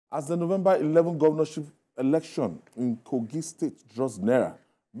As the November 11 governorship election in Kogi State draws nearer,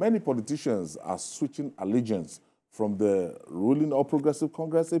 many politicians are switching allegiance from the ruling All Progressive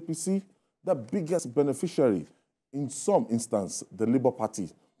Congress APC. The biggest beneficiary, in some instances, the Labour Party,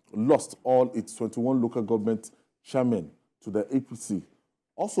 lost all its 21 local government chairmen to the APC.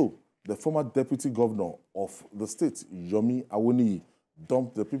 Also, the former deputy governor of the state, Yomi Awoniyi,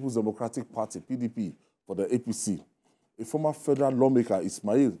 dumped the People's Democratic Party, PDP, for the APC. A former federal lawmaker,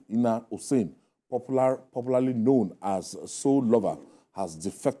 Ismail Ina Hussein, popularly known as Soul Lover, has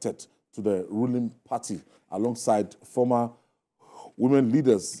defected to the ruling party alongside former women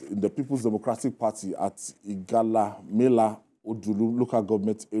leaders in the People's Democratic Party at Igala Mela Odulu local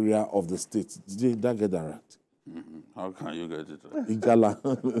government area of the state. Did I get that right? How can you get it right? Igala.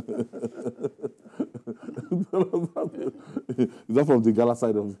 Is that from the Igala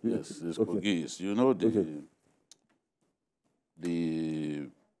side of the... Yes, it's Kogi. You know, the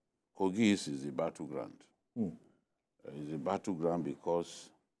Kogi is the battleground. It's a battleground because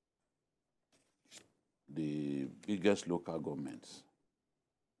the biggest local governments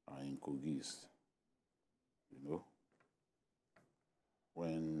are in Kogi East. You know,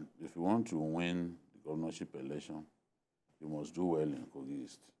 if you want to win the governorship election, you must do well in Kogi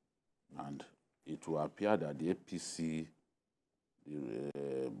East. And it will appear that the APC,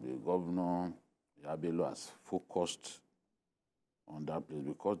 the governor, Yabelo, has focused on that place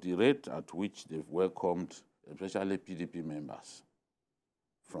because the rate at which they've welcomed, especially PDP members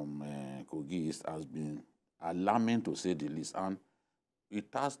from Kogi East, has been alarming to say the least. And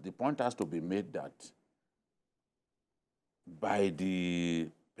the point has to be made that by the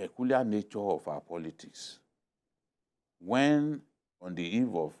peculiar nature of our politics, when on the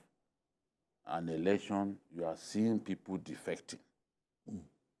eve of an election you are seeing people defecting,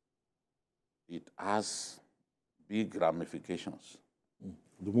 it has big ramifications.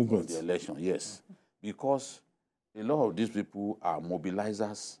 The movement. The election, yes. Because a lot of these people are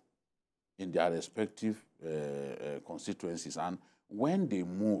mobilizers in their respective constituencies. And when they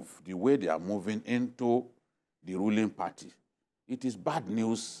move, the way they are moving into the ruling party, it is bad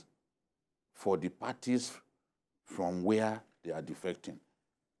news for the parties from where they are defecting.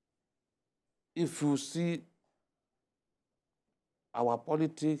 If you see, our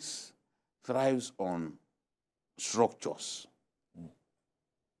politics thrives on structures.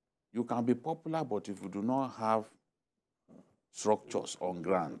 You can be popular, but if you do not have structures on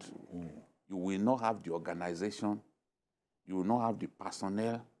ground, you will not have the organization, you will not have the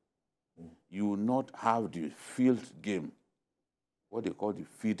personnel, you will not have the field game, what they call the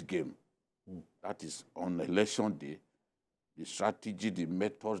field game. That is on election day, the strategy, the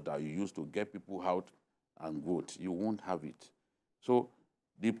methods that you use to get people out and vote, you won't have it. So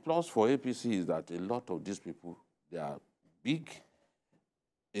the plus for APC is that a lot of these people, they are big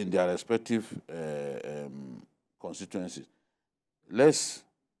in their respective constituencies. Let's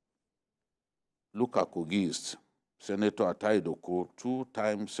look at Kogi East. Senator Atai Doko,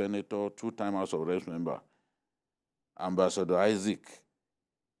 two-time senator, two-time House of Reps member. Ambassador Isaac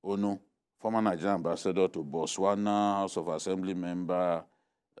Ono, former Nigerian ambassador to Botswana, House of Assembly member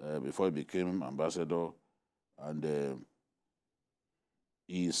before he became ambassador. And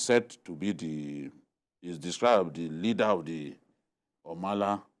he is said to be is described the leader of the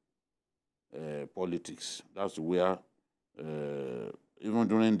Omala politics. That's where, even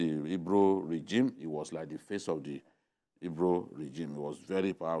during the Ibro regime, he was like the face of the Ibro regime. He was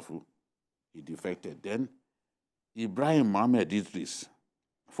very powerful. He defected. Then Ibrahim Mohammed Idris,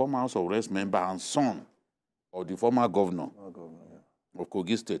 former House of Reps member and son of the former governor of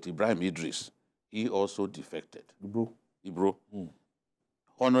Kogi State, Ibrahim Idris, he also defected. Ibro.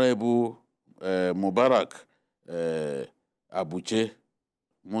 Honorable Mubarak Abuche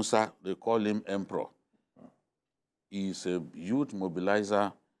Musa, they call him Emperor. He is a youth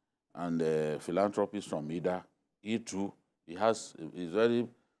mobilizer and philanthropist from Ida. He too, is very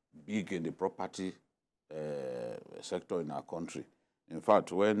big in the property sector in our country. In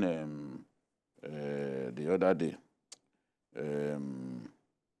fact, when the other day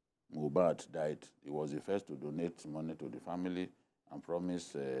Mubad died, he was the first to donate money to the family and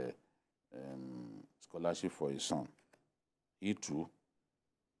promise scholarship for his son. He too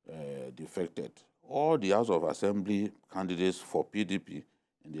defected. All the House of Assembly candidates for PDP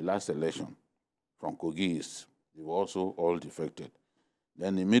in the last election from Kogi East, they were also all defected.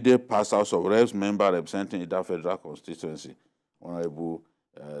 Then the immediate past House of Reps member representing Ida Federal Constituency, Honorable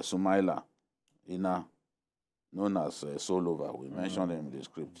Sumaila Ina, known as Solova, we mentioned him in the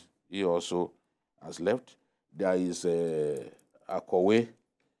script. He also has left. There is Akowe.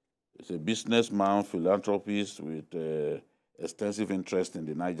 He's a businessman, philanthropist with extensive interest in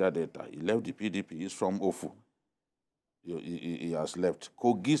the Niger Delta. He left the PDP. He's from Ofu. He has left.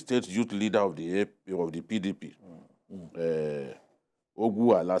 Kogi State Youth Leader of the PDP,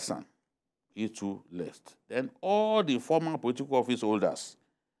 Ogu Alasan, he too left. Then all the former political office holders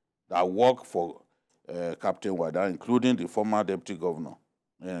that work for Captain Wada, including the former deputy governor,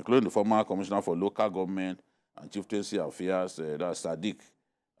 including the former commissioner for local government and chieftaincy affairs, that's Sadiq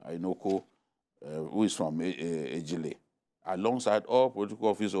Ainoko, who is from Ejile, alongside all political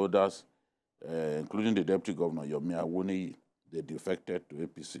office holders, including the deputy governor, Yomi Awoniyi, they defected to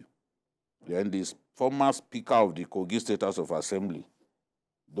APC. Then the former speaker of the Kogi State House of Assembly,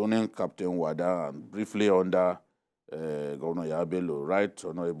 donning Captain Wada and briefly under Governor Yabelo, Right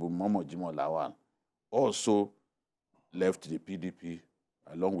Honorable Momo Jimo Lawal, also left the PDP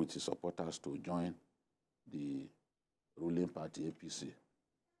along with his supporters to join the ruling party APC.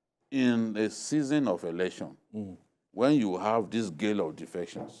 In a season of election, when you have this gale of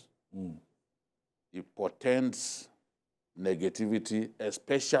defections, it portends negativity,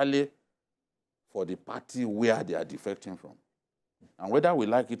 especially for the party where they are defecting from. And whether we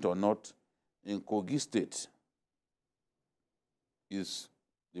like it or not, in Kogi State,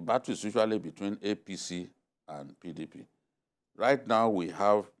 the battle is usually between APC and PDP. Right now, we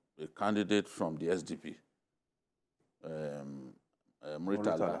have a candidate from the SDP,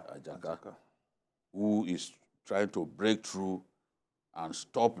 Muritala Ajaka, who is trying to break through and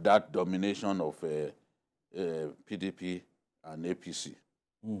stop that domination of PDP and APC.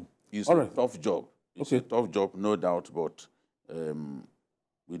 It's a tough job. It's a tough job, no doubt, but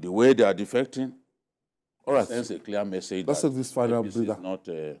with the way they are defecting, it sends a clear message. Let's take this final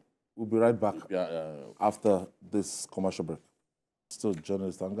breather. We'll be right back after this commercial break. Still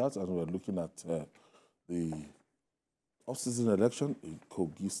journalist hangouts, and we're looking at the off-season election in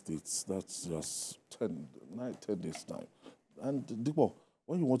Kogi State. That's just 10 days' time. And Dipo,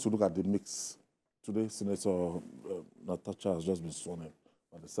 when you want to look at the mix, today Senator Natasha has just been sworn in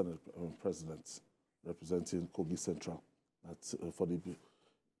by the Senate President representing Kogi Central. That's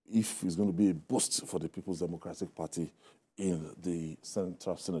if it's going to be a boost for the People's Democratic Party in the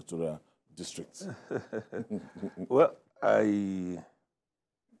Central Senatorial District. Well, I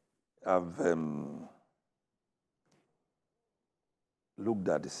have looked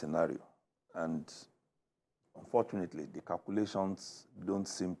at the scenario, and unfortunately, the calculations don't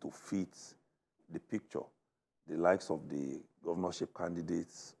seem to fit the picture the likes of the governorship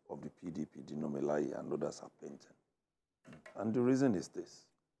candidates of the PDP, Dino Melaye, and others are painting. And the reason is this.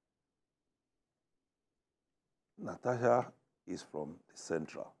 Natasha is from the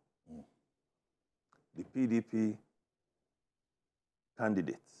Central. The PDP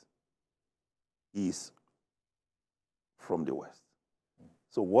candidate is from the West.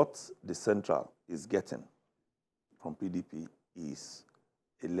 So what the Central is getting from PDP is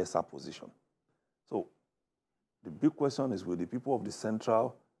a lesser position. So the big question is, will the people of the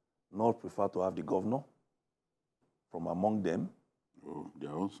Central not prefer to have the governor from among them? Oh,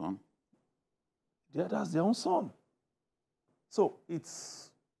 their own son. Yeah, that's their own son. So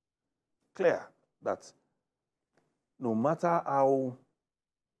it's clear that no matter how,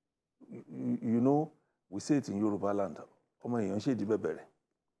 we say it in Yoruba land,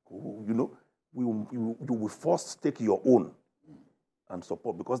 you will first take your own and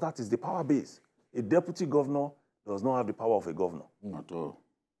support, because that is the power base. A deputy governor does not have the power of a governor. At all.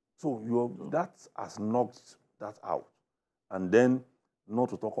 So that has knocked that out. And then, not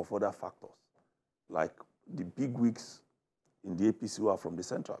to talk of other factors, like the big wigs in the APC who are from the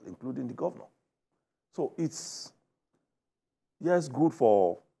Central, including the governor. So it's good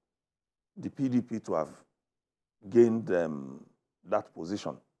for the PDP to have gained that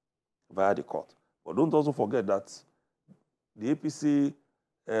position via the court. But don't also forget that the APC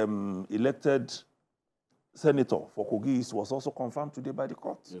elected senator for Kogi East was also confirmed today by the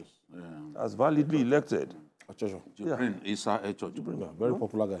court. Yes. As validly elected. Jibrin Isa Echo. Very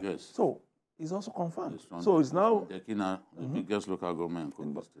popular guy. Yes. So it's also confirmed. So it's now the biggest local government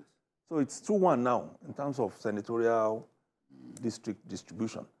in Kogi State. So it's 2-1 now in terms of senatorial district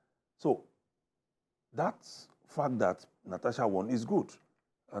distribution. So that fact that Natasha won is good,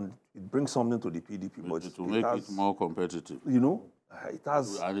 and it brings something to the PDP. But it will make it more competitive. It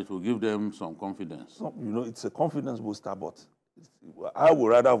has, and it will give them some confidence. It's a confidence booster, but I would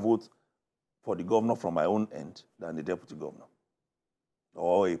rather vote for the governor from my own end than the deputy governor.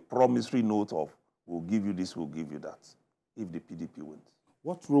 Or a promissory note of, we'll give you this, we'll give you that, if the PDP wins.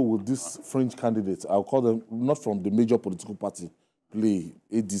 What role will these fringe candidates, I'll call them not from the major political party, play?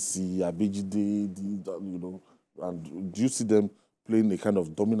 ADC, ABGD, and do you see them playing a kind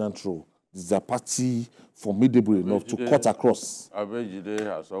of dominant role is their party formidable enough to cut across? Abejide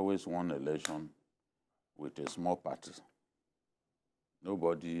has always won election with a small party.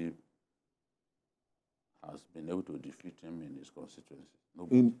 Nobody has been able to defeat him in his constituency.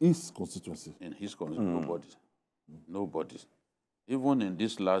 Nobody. In his constituency? In his constituency, nobody. Nobody. Even in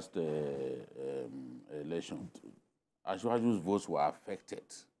this last election, Asiwaju's votes were affected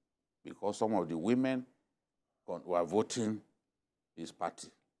because some of the women were voting his party.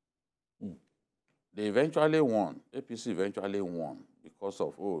 They eventually won. APC eventually won because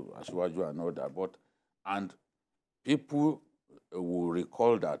of Asiwaju and all that. And people will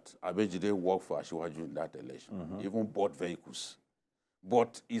recall that Abejide worked for Asiwaju in that election, even bought vehicles.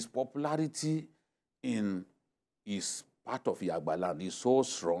 But his popularity in his part of Yagbaland is so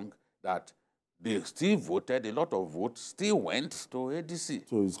strong that they still voted, a lot of votes still went to ADC.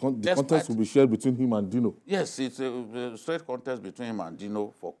 So the contest will be shared between him and Dino? Yes, it's a straight contest between him and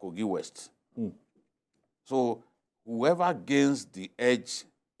Dino for Kogi West. So whoever gains the edge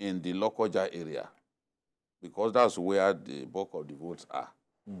in the Lokoja area, because that's where the bulk of the votes are,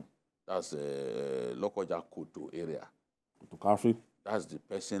 that's Lokoja Koto area. To Kafi? That's the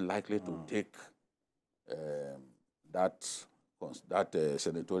person likely to take that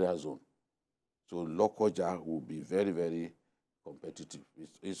senatorial zone. So Lokoja will be very, very competitive.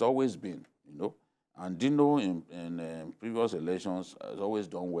 It's always been, you know. And Dino in previous elections has always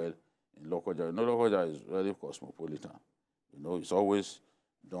done well in Lokoja. You know, Lokoja is very cosmopolitan. You know, it's always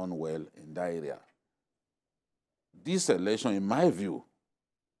done well in that area. This election, in my view,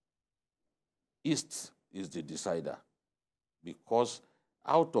 East is the decider, because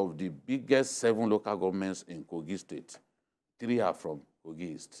out of the biggest 7 local governments in Kogi State, 3 are from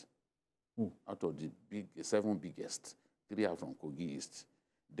Kogi East. Out of the 7 biggest, 3 are from Kogi East.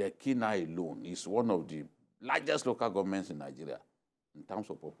 Dekina alone is one of the largest local governments in Nigeria in terms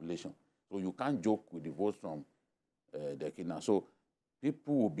of population. So you can't joke with the votes from Dekina. So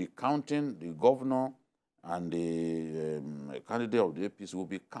people will be counting, the governor and the candidate of the APC will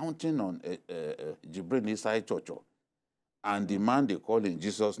be counting on Jibrin Isai Chocho and the man they call in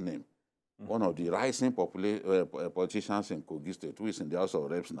Jesus' name, one of the rising politicians in Kogi State, who is in the House of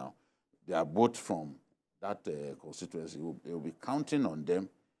Reps now. They are both from that constituency. They will be counting on them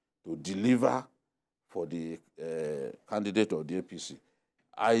to deliver for the candidate of the APC.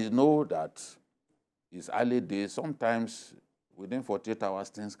 I know that it's early days. Sometimes within 48 hours,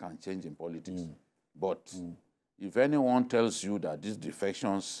 things can change in politics. But if anyone tells you that these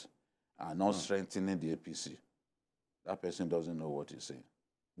defections are not strengthening the APC, that person doesn't know what he's saying.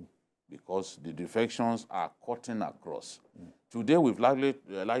 Because the defections are cutting across. Today, we've largely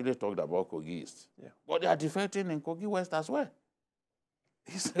talked about Kogi East. But they are defecting in Kogi West as well.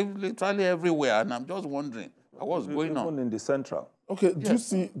 It's literally everywhere, and I'm just wondering what's going on. Even in the central. Okay, do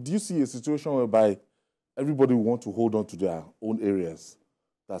you see a situation whereby everybody will want to hold on to their own areas?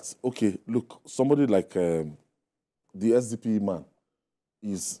 That's, okay, look, somebody like the SDP man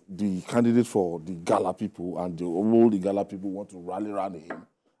is the candidate for the Gala people, and all the Gala people want to rally around him.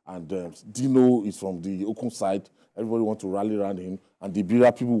 And Dino is from the Okun side. Everybody wants to rally around him. And the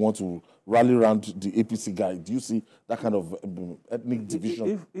Bira people want to rally around the APC guy. Do you see that kind of ethnic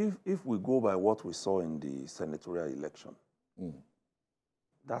division? If we go by what we saw in the senatorial election,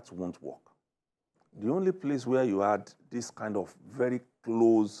 that won't work. The only place where you had this kind of very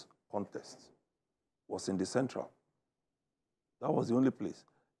close contest was in the central. That was the only place.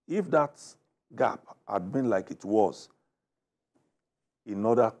 If that gap had been like it was in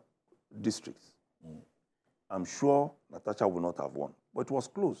other districts, I'm sure Natasha would not have won. But it was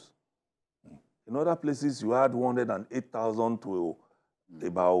close. In other places, you had 108,000 to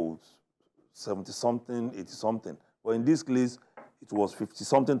about 70-something, 80-something. But in this case, it was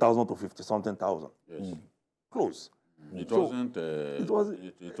 50-something thousand to 50-something thousand. Yes. Close. It wasn't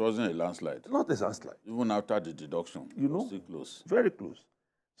a landslide. Not a landslide. Even after the deduction, you know, still close. Very close.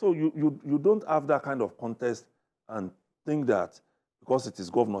 So you don't have that kind of contest and think that because it is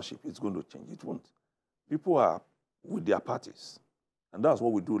governorship, it's going to change. It won't. People are with their parties. And that's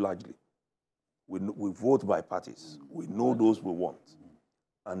what we do largely. We vote by parties. We know those we want.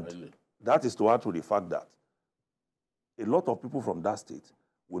 And that is to add to the fact that a lot of people from that state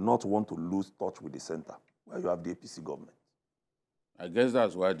will not want to lose touch with the center, where you have the APC government. I guess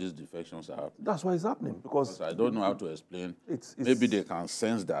that's why these defections are happening. That's why it's happening. Because I don't know how to explain. Maybe they can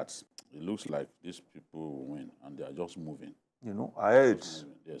sense that it looks like these people will win, and they are just moving. You know,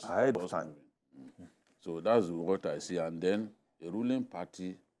 ahead of time. So that's what I see. And then a ruling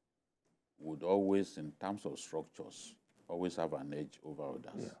party would always, in terms of structures, always have an edge over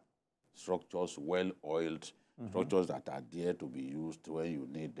others. Yeah. Structures well-oiled, structures that are there to be used when you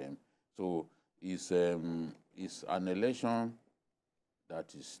need them. So it's an election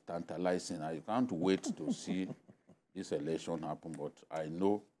that is tantalizing. I can't wait to see this election happen, but I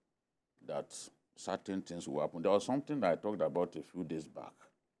know that certain things will happen. There was something that I talked about a few days back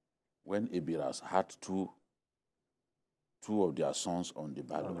when Ebiras had two of their sons on the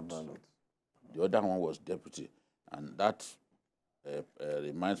ballot. The other one was deputy. And that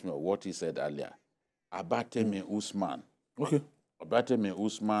reminds me of what he said earlier. Abatemi Usman. Okay. Abatemi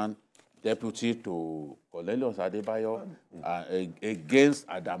Usman, deputy to Cornelius Adebayo, against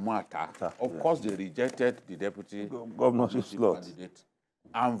Adamuata. Of course, they rejected the deputy governorship slot candidate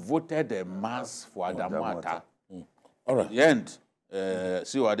and voted en masse for Adamuata. All right. At the end,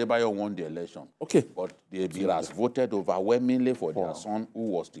 C.O. Adebayo won the election. Okay. But the Ebiras voted overwhelmingly for their son,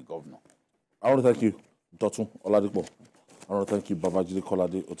 who was the governor. I want to thank you, Dotun Oladipo. I want to thank you, Babajide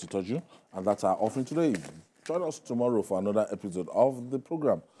Kolade Otitoju. And that's our offering today. Join us tomorrow for another episode of the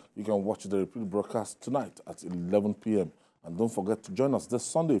program. You can watch the repeat broadcast tonight at 11 p.m. And don't forget to join us this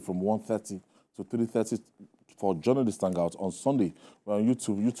Sunday from 1:30 to 3:30 for Journalist Hangout on Sunday. We're on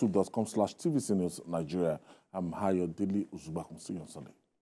YouTube, youtube.com/TVC News Nigeria. I'm Hayo Dili Uzubakum. See you on Sunday.